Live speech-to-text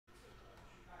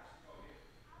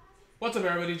What's up,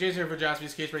 everybody? Jay's here for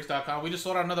JaspysCaseBreaks.com. We just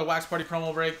sold out another Wax Party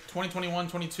promo break,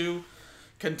 2021-22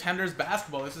 Contenders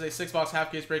basketball. This is a 6-box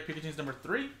half case break. Pikachu's number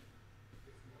 3.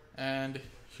 And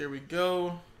here we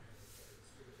go.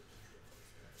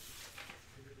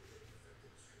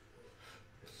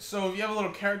 So if you have a little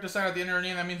character sign at the end of your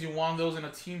name, that means you won those in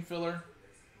a team filler.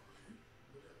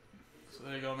 So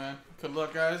there you go, man. Good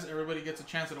luck, guys. Everybody gets a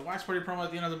chance at a Wax Party promo at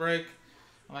the end of the break.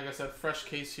 And like I said, fresh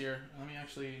case here. Let me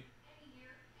actually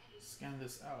scan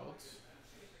this out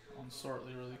on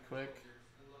Sortly really quick.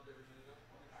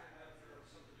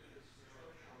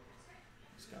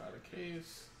 Just got out of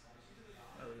case.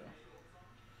 There we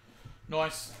go.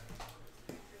 Nice.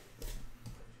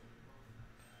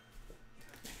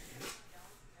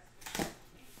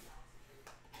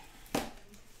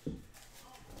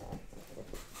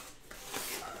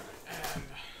 And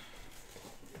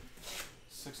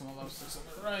 6 on the left, 6 on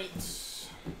the right.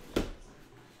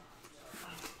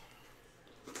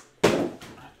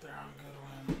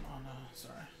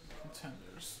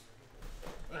 Contenders.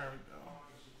 There we go.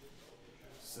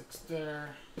 6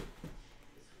 there.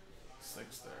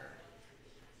 6 there.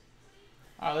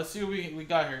 Alright, let's see what we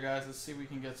got here, guys. Let's see if we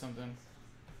can get something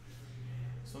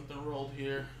rolled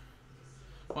here.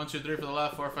 1, 2, 3 for the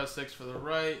left, 4, 5, 6 for the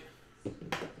right.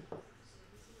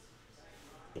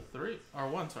 3 or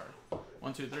 1, sorry.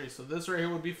 1, 2, 3. So this right here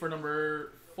would be for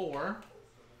number 4.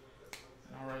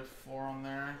 I'll write 4 on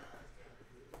there.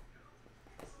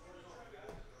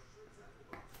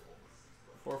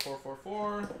 4, 4, 4,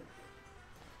 4.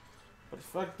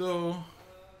 Perfecto.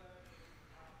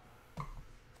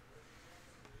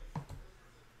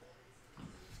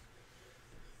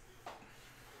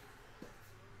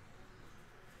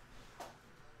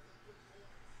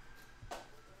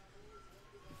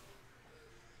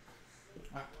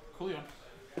 Ah, cool.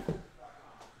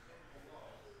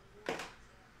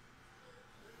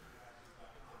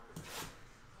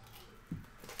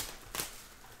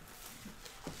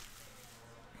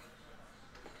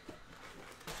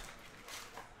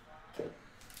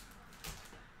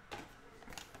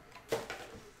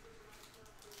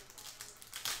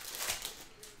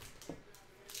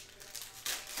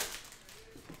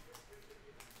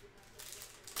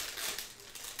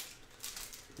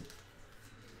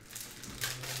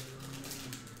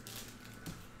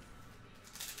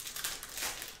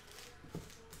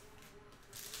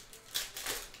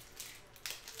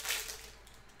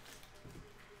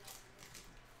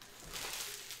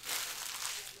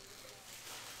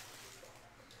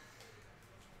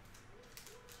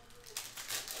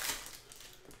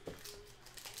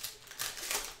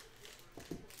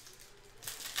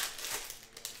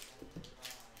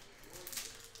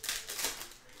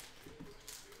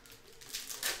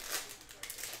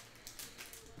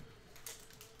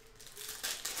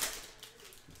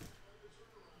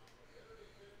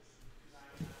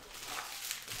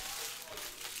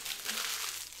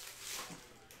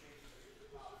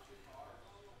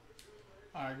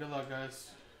 Alright, good luck,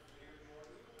 guys.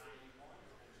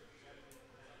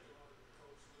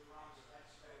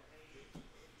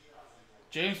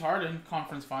 James Harden,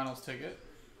 conference finals ticket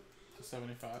to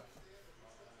 75.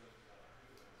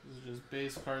 This is just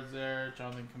base cards there.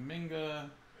 Jonathan Kuminga.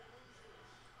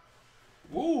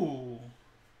 Ooh.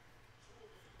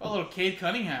 A little Cade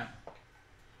Cunningham.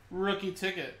 Rookie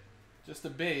ticket. Just a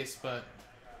base, but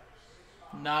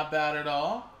not bad at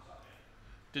all.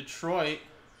 Detroit.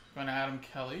 Going to Adam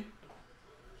Kelly.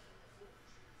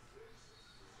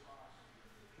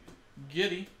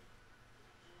 Giddy.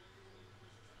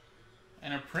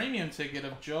 And a premium ticket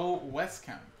of Joe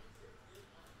Westcamp.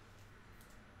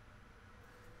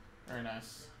 Very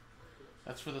nice.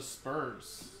 That's for the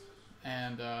Spurs.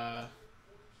 And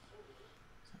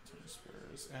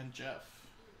Spurs and Jeff.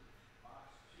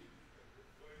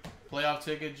 Playoff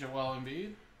ticket, Joel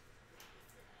Embiid.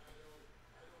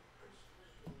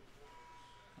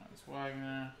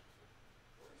 Wagner.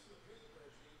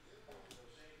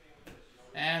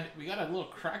 And we got a little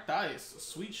cracked ice.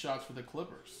 Sweet shots for the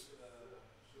Clippers.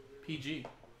 PG.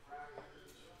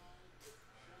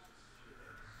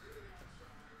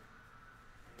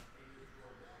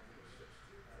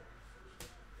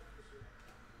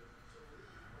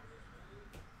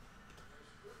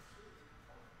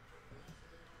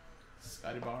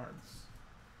 Scotty Barnes.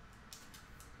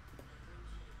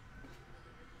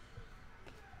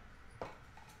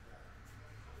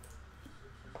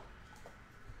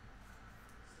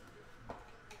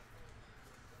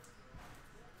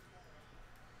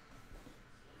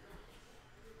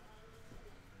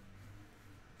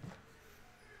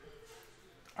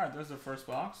 Alright, there's the first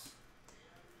box.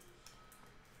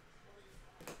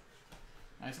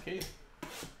 Nice case.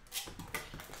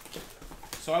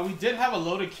 So we did have a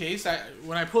loaded case.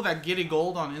 When I pulled that Giddy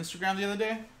Gold on Instagram the other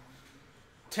day,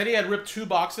 Teddy had ripped 2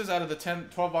 boxes out of the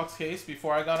 12 box case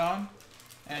before I got on.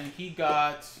 And he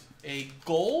got a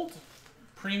gold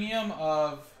premium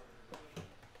of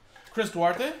Chris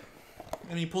Duarte.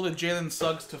 And he pulled a Jalen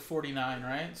Suggs to 49,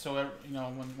 right? So, you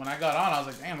know, when I got on, I was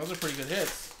like, damn, those are pretty good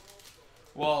hits.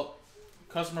 Well,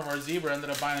 customer of our Zebra ended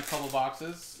up buying a couple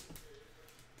boxes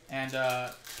and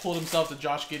pulled himself the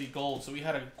Josh Giddey Gold. So we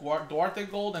had a Duarte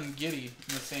Gold and Giddey in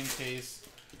the same case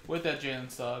with that Jalen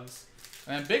Suggs.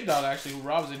 And then Big Dog, actually, who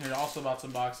Rob's in here, also bought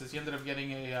some boxes. He ended up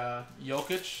getting a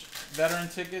Jokic veteran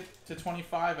ticket to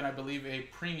 25 and I believe a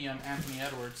premium Anthony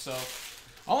Edwards. So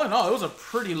all in all, it was a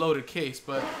pretty loaded case,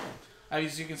 but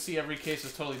as you can see, every case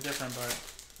is totally different. But,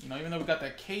 you know, even though we got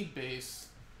that Cade base,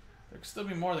 there could still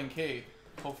be more than Cade,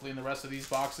 hopefully, in the rest of these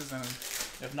boxes, and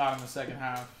if not, in the second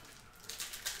half.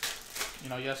 You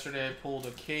know, yesterday I pulled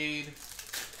a Cade,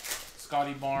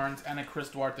 Scotty Barnes, and a Chris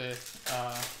Duarte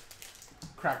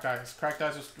cracked ice. Cracked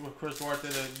ice was with Chris Duarte.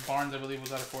 The Barnes, I believe,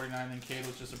 was out of 49, and Cade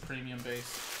was just a premium base.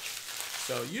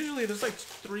 So usually there's like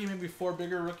 3, maybe 4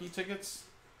 bigger rookie tickets.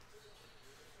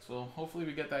 So hopefully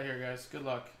we get that here, guys. Good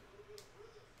luck.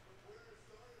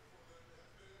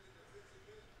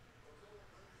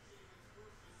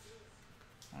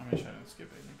 I'll make sure I didn't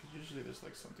skip anything, because usually there's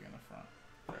like something in the front.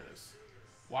 There it is.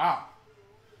 Wow.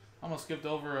 Almost skipped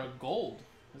over a gold.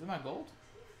 Isn't that gold?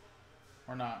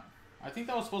 Or not? I think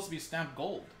that was supposed to be stamped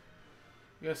gold.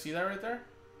 You guys see that right there?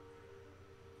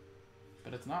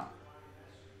 But it's not.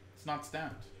 It's not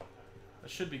stamped. That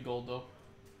should be gold, though.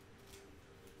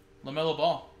 LaMelo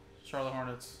Ball. Charlotte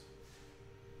Hornets.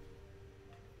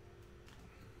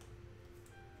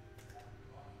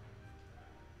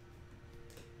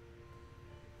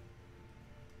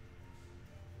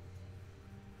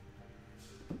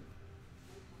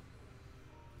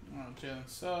 Jalen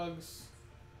Suggs.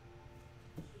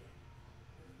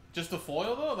 Just a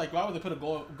foil though? Like, why would they put a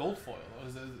gold foil?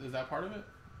 Is that part of it?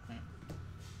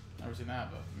 Never seen that,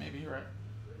 but maybe you're right.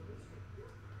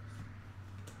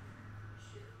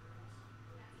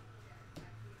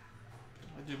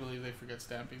 I do believe they forget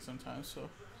stamping sometimes, so.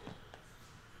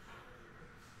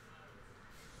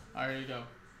 Alright, here you go.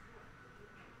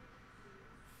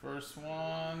 First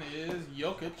one is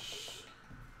Jokic.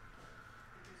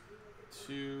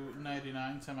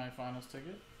 299 semifinals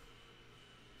ticket.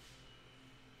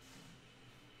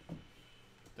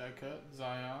 Die cut,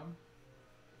 Zion.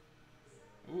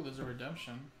 Ooh, there's a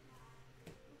redemption.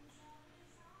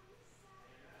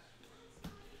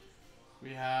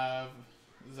 We have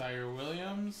Zaire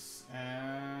Williams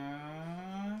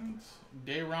and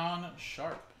Day'Ron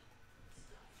Sharp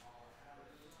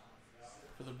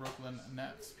for the Brooklyn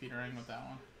Nets. Petering with that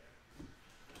one.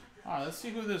 Alright, let's see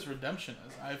who this redemption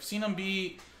is. I've seen him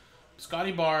be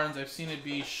Scotty Barnes. I've seen it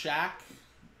be Shaq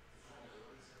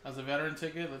as a veteran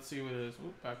ticket. Let's see who it is.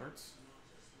 Oop, backwards.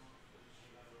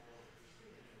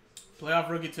 Playoff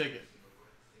rookie ticket.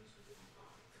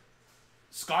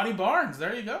 Scotty Barnes.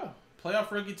 There you go.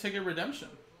 Playoff rookie ticket redemption.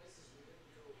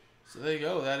 So there you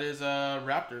go. That is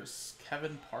Raptors.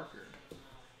 Kevin Parker.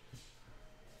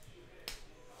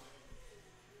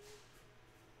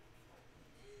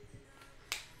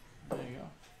 There you go.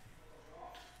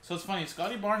 So it's funny,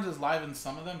 Scotty Barnes is live in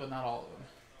some of them, but not all of them.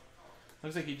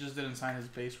 Looks like he just didn't sign his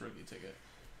base rookie ticket.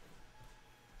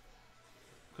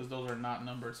 Because those are not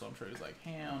numbered, so I'm sure he's like,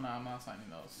 hell no, I'm not signing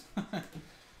those.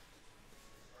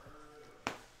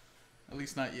 At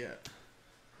least not yet.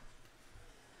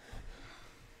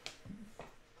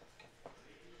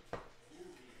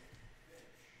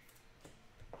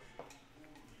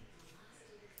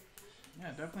 Yeah,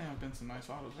 definitely have been some nice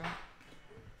autos, right?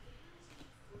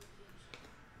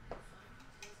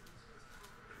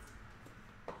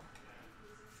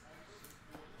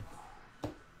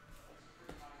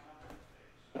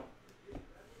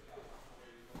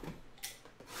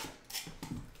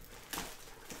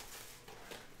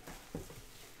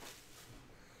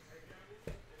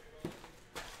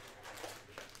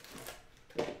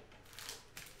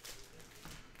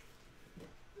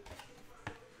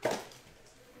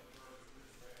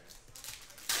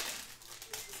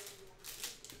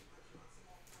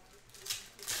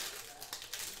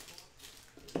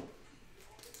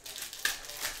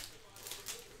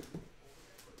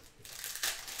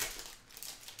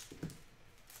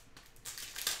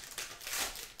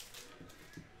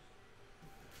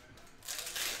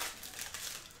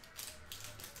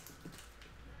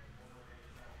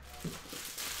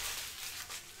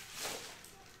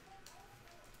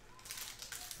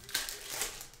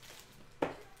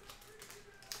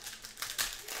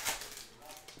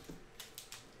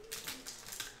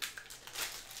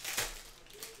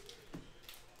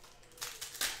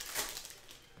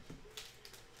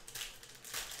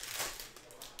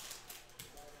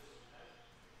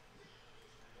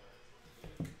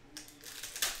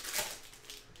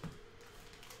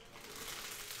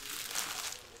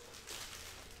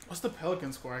 What's the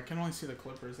Pelican score? I can only see the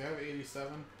Clippers. They have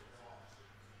 87.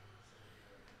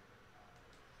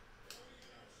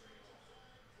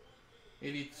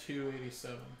 '82,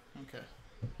 87. Okay.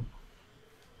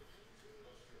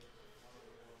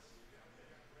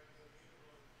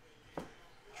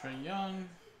 Trae Young.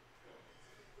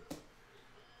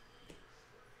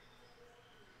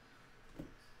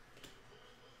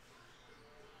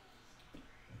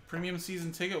 Premium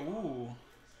season ticket. Ooh.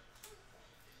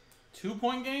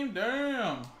 2-point game?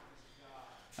 Damn.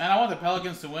 Man, I want the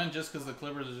Pelicans to win just because the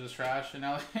Clippers are just trash in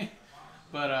LA.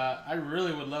 But I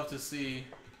really would love to see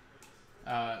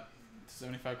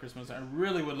 75 Christmas. I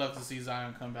really would love to see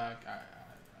Zion come back.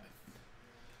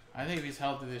 I think if he's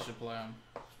healthy, they should play him.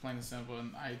 Just plain and simple.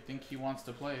 And I think he wants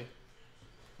to play.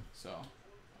 So,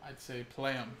 I'd say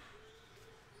play him.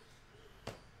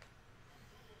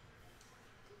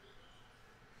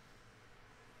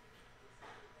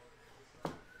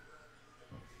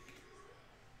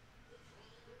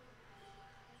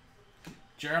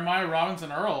 Jeremiah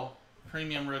Robinson Earl,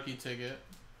 premium rookie ticket.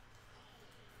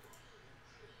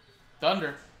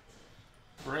 Thunder.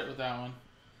 Brit with that one.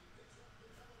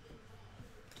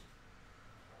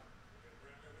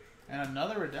 And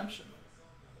another redemption.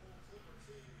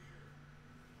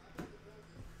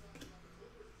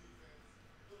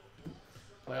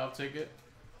 Playoff ticket.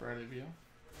 Bradley Beal.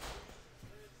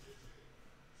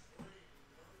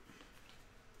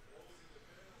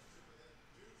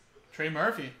 Trey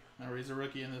Murphy. Oh, he's a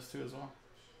rookie in this too as well.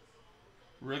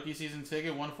 Rookie season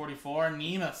ticket, 144.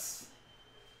 Nemus.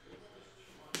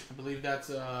 I believe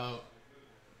that's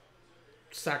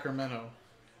Sacramento.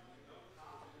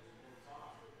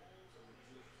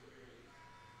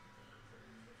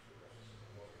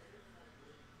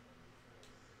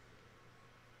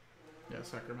 Yeah,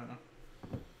 Sacramento.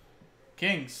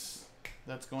 Kings.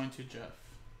 That's going to Jeff.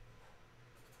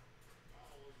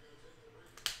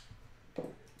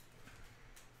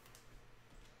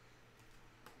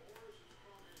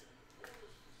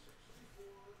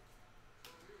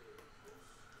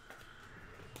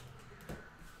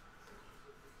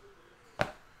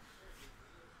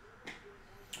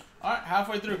 Alright,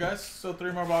 halfway through, guys. So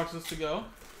 3 more boxes to go.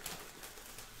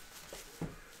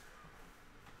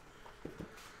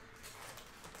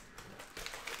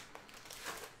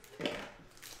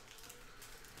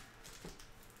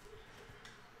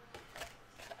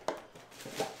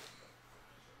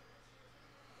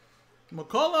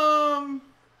 McCollum!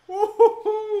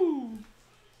 Woohoo!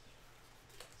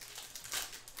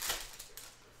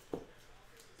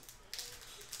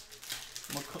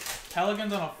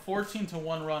 Pelicans on a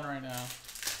 14-1 run right now.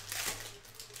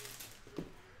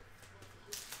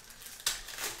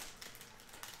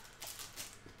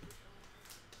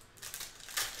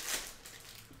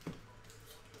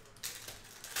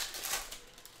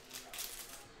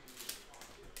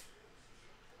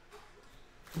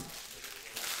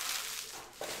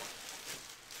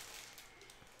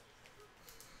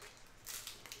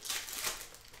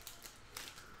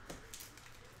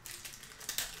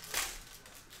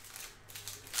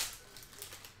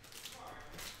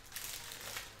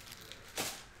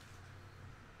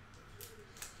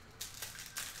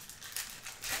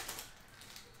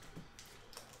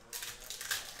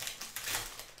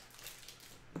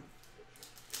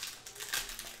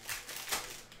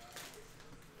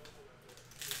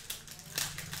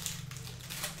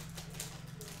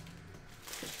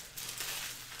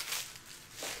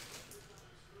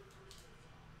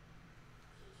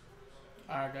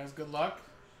 Alright, guys, good luck.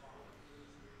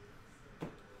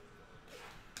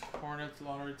 Hornets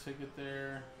lottery ticket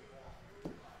there.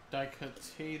 Die cut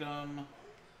Tatum.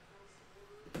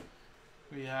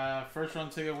 We have first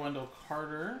round ticket Wendell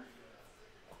Carter.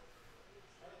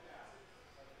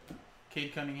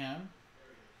 Cade Cunningham.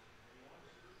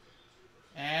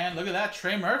 And look at that,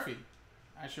 Trey Murphy.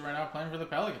 Actually right now playing for the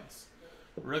Pelicans.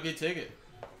 Rookie ticket.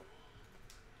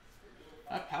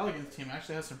 That Pelicans team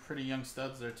actually has some pretty young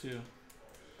studs there too.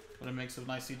 What a mix of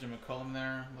nice CJ McCollum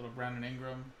there, a little Brandon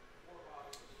Ingram.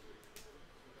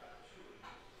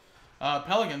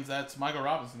 Pelicans, that's Michael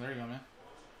Robinson. There you go, man.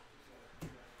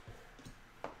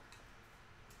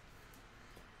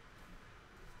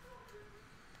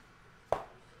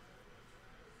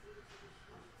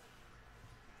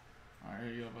 Alright,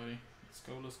 here you go, buddy. Let's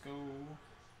go, let's go.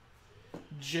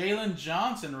 Jalen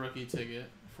Johnson rookie ticket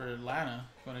for Atlanta.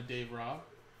 Going to Dave Robb.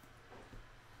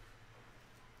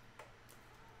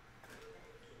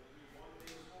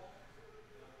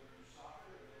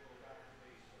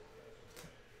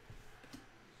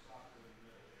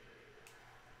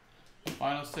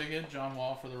 Finals ticket, John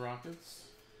Wall for the Rockets.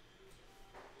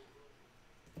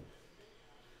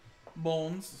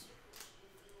 Bones.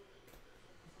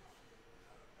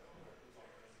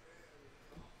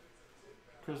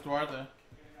 Chris Duarte.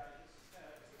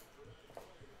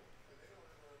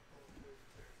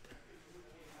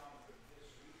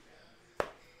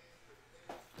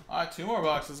 Alright, 2 more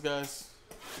boxes, guys.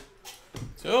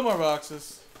 2 more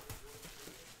boxes.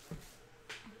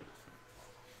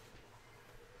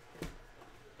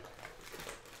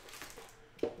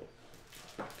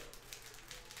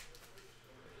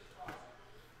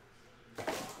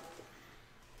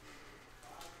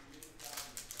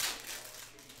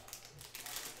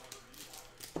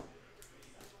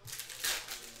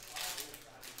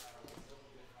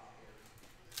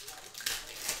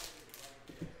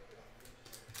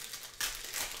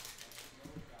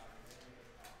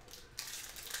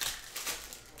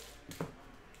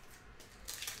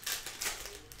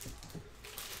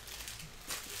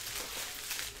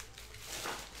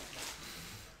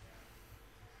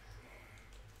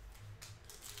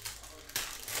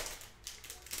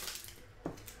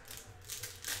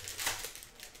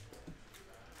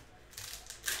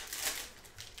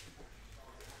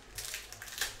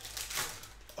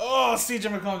 Oh, CJ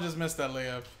McCollum just missed that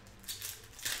layup.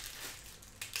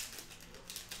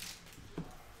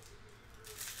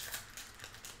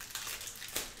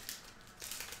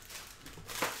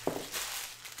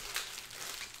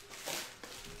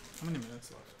 How many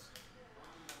minutes left?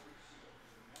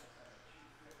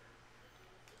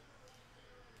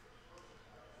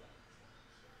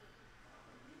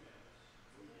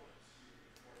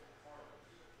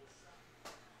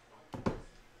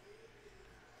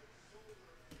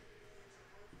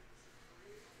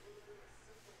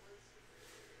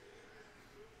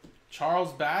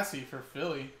 Charles Bassey for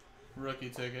Philly. Rookie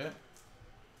ticket.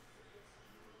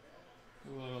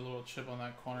 A little chip on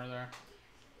that corner there.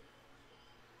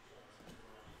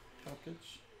 Jokic.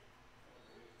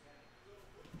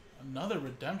 Another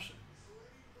redemption.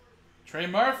 Trey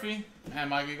Murphy. Man,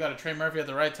 Mike, you got a Trey Murphy at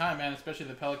the right time, man. Especially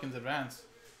the Pelicans advance.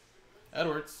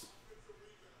 Edwards.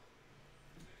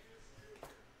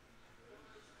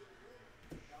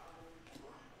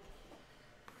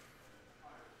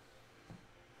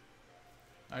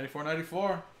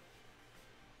 '94.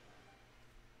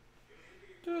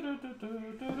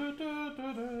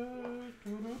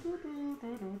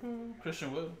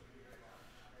 Christian Wood.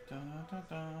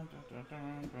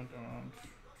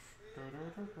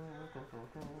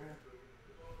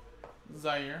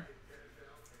 Zaire.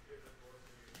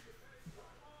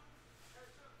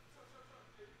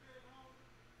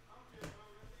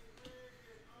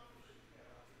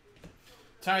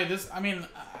 Tell you this, I mean,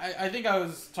 I think I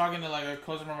was talking to like a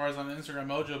customer of ours on Instagram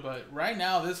Mojo, but right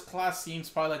now this class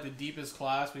seems probably like the deepest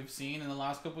class we've seen in the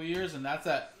last couple of years, and that's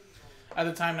at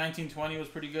the time 1920 was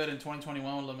pretty good, in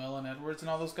 2021 with LaMelo and Edwards and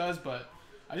all those guys, but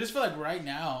I just feel like right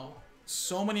now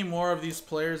so many more of these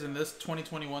players in this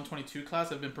 2021-22 class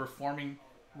have been performing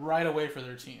right away for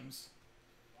their teams,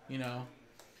 you know.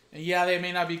 And yeah, they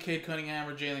may not be Cade Cunningham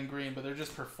or Jalen Green, but they're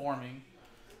just performing.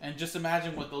 And just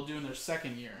imagine what they'll do in their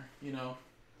second year, you know.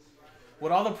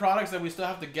 With all the products that we still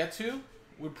have to get to,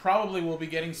 we probably will be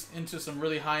getting into some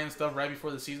really high-end stuff right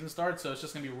before the season starts. So it's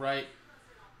just going to be right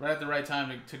at the right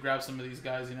time to grab some of these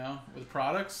guys, you know, with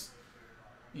products.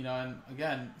 You know, and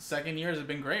again, second years have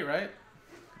been great, right?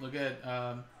 Look at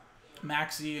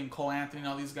Maxey and Cole Anthony and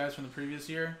all these guys from the previous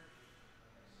year.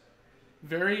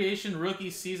 Variation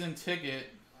rookie season ticket.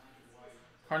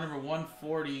 Card number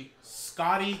 140,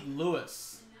 Scotty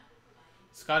Lewis.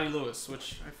 Scotty Lewis,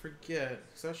 which I forget.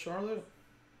 Is that Charlotte?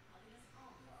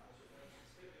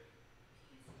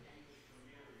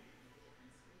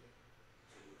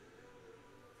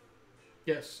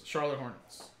 Yes, Charlotte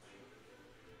Hornets.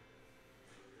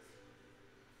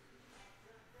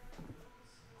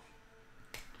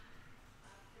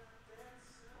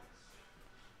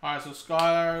 All right, so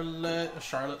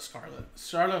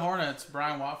Charlotte Hornets,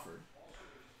 Brian Watford.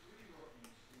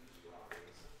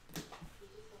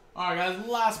 All right, guys,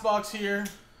 last box here.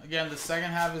 Again, the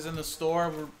second half is in the store.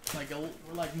 We're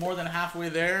like more than halfway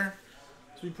there.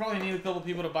 So we probably need a couple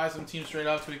people to buy some teams straight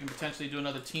up so we can potentially do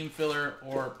another team filler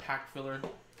or pack filler.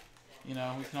 You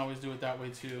know, we can always do it that way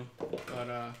too. But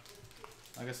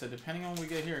like I said, depending on what we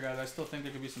get here, guys, I still think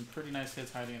there could be some pretty nice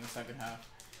hits hiding in the second half.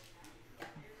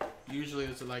 Usually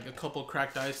there's like a couple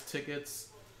cracked ice tickets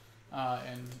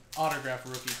and autograph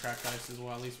rookie cracked ice as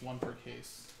well, at least one per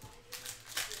case.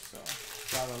 So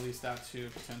grab at least that too,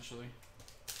 potentially.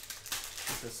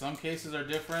 Because some cases are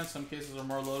different, some cases are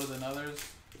more loaded than others.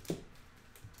 So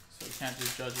we can't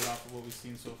just judge it off of what we've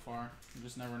seen so far. You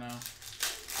just never know.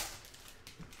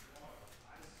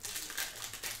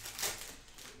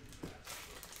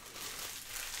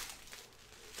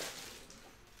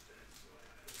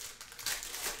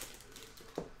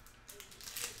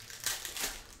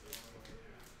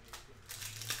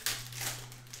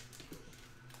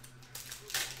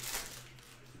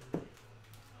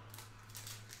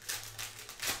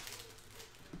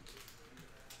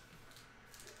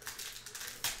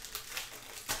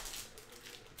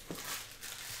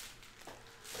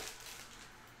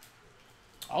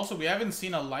 Also, we haven't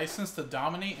seen a license to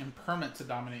dominate and permit to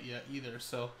dominate yet either.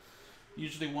 So,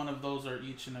 usually one of those are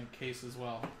each in a case as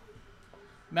well.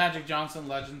 Magic Johnson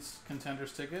Legends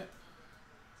Contenders ticket.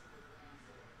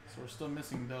 So we're still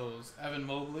missing those. Evan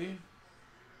Mobley.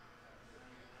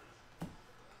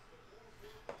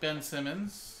 Ben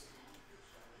Simmons.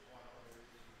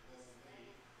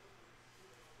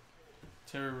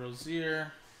 Terry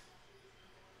Rozier.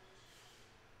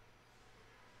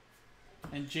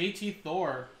 And JT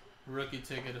Thor, rookie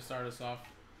ticket to start us off.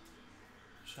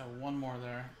 Should have one more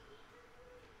there.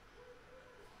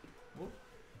 Whoop.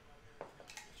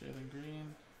 Jalen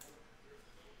Green.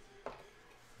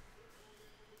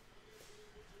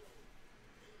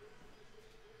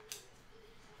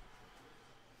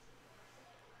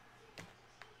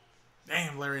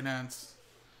 Damn, Larry Nance.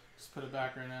 Just put it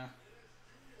back right now.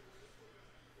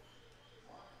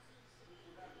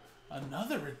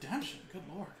 Another redemption. Good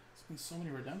lord. There's been so many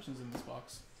redemptions in this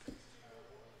box. I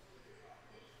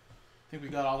think we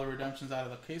got all the redemptions out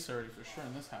of the case already for sure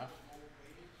in this half.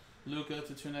 Luka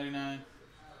to 299.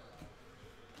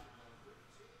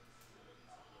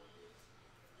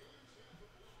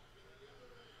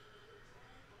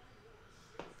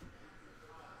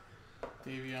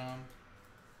 Davion.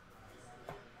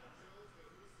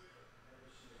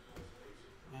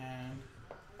 And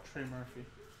Trey Murphy.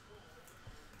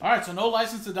 Alright, so no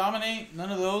license to dominate.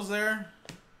 None of those there.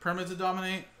 Permit to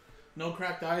dominate. No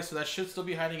cracked ice, so that should still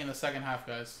be hiding in the second half,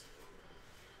 guys.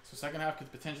 So second half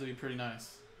could potentially be pretty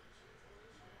nice.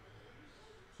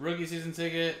 Rookie season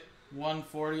ticket,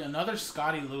 140. Another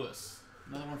Scotty Lewis.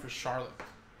 Another one for Charlotte.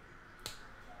 So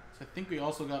I think we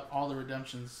also got all the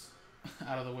redemptions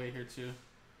out of the way here too.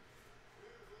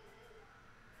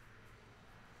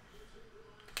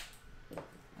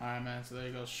 Alright, man. So there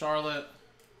you go. Charlotte.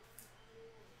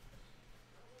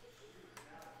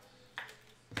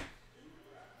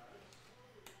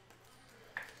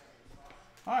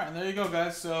 Alright, and there you go,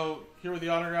 guys. So here are the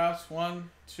autographs. 1,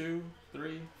 2,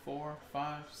 3, 4,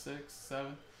 5, 6,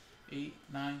 7, 8,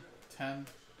 9, 10,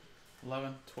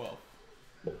 11, 12.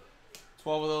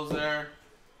 12 of those there.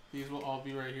 These will all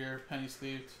be right here. Penny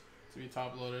sleeved to be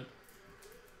top loaded.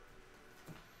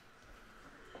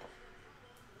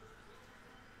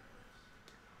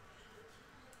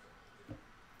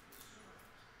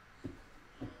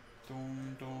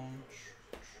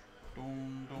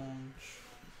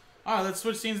 Alright, let's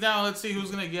switch scenes now. Let's see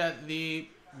who's going to get the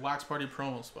Wax Party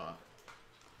promo spot.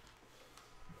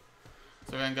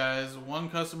 So again, guys, one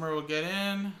customer will get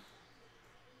in.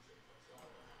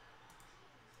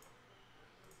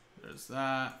 There's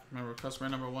that. Remember, customer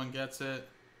number 1 gets it.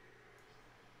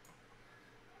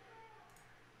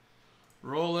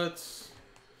 Roll it.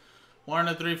 1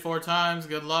 to 3, 4 times.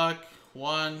 Good luck.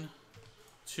 1,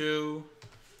 2,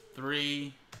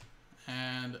 3,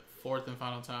 and 4th and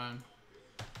final time.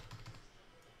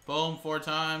 Boom, 4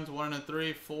 times. 1 to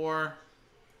 3, 4.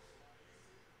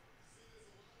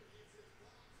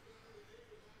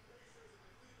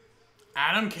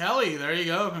 Adam Kelly, there you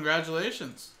go.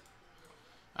 Congratulations.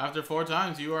 After 4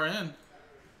 times, you are in.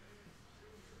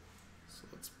 So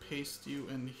let's paste you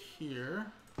in here.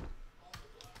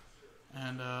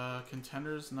 And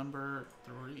Contenders number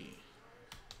 3.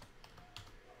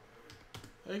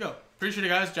 There you go. Appreciate it,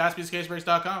 guys.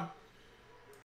 JaspysCaseBreaks.com.